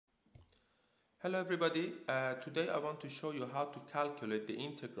Hello everybody, today I want to show you how to calculate the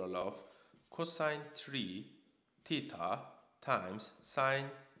integral of cosine 3 theta times sine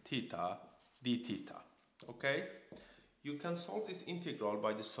theta d theta. Okay, you can solve this integral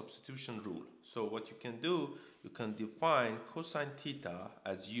by the substitution rule. So what you can do, you can define cosine theta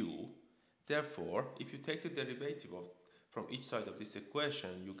as u. Therefore, if you take the derivative from each side of this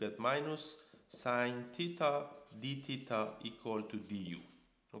equation, you get minus sine theta d theta equal to du.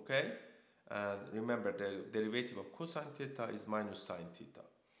 Okay, and remember the derivative of cosine theta is minus sine theta.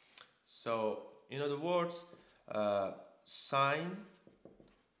 So in other words, sine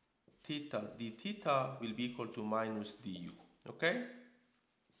theta d theta will be equal to minus du. Okay,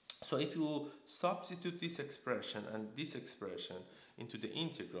 so if you substitute this expression and this expression into the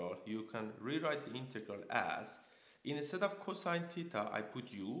integral, you can rewrite the integral as, instead of cosine theta I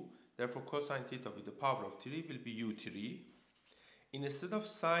put u, therefore cosine theta with the power of 3 will be u3. Instead of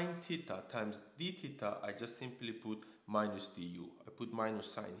sine theta times d theta, I just simply put minus du. I put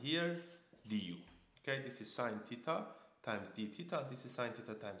minus sign here, du. Okay, this is sine theta times d theta, this is sine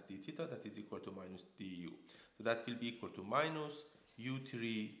theta times d theta, that is equal to minus du. So that will be equal to minus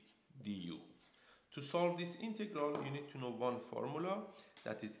u3 du. To solve this integral, you need to know one formula,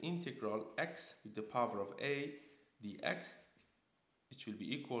 that is integral x with the power of a dx, which will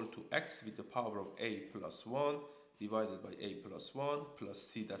be equal to x with the power of a plus 1 divided by a plus 1 plus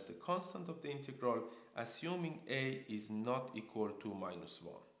c, that's the constant of the integral, assuming a is not equal to minus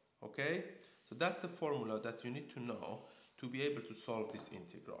 1. Okay, so that's the formula that you need to know to be able to solve this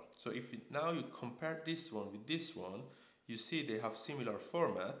integral. So if now you compare this one with this one, you see they have similar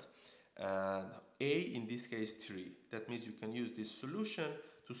format, and a in this case 3. That means you can use this solution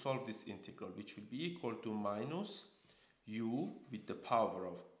to solve this integral, which will be equal to minus u with the power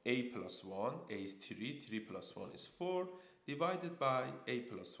of a plus 1, a is 3, 3 plus 1 is 4, divided by a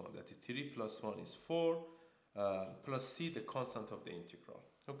plus 1, that is 3 plus 1 is 4, plus c, the constant of the integral.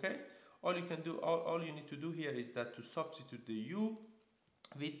 Okay, all you can do, all you need to do here is that to substitute the u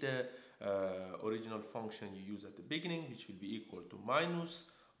with the original function you use at the beginning, which will be equal to minus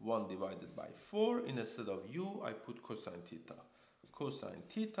 1 divided by 4. Instead of u, I put cosine theta. Cosine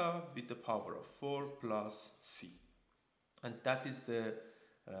theta with the power of 4 plus c. And that is the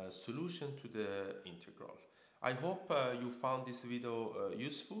solution to the integral. I hope you found this video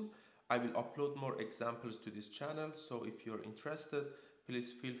useful. I will upload more examples to this channel, so if you're interested,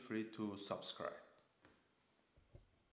 please feel free to subscribe.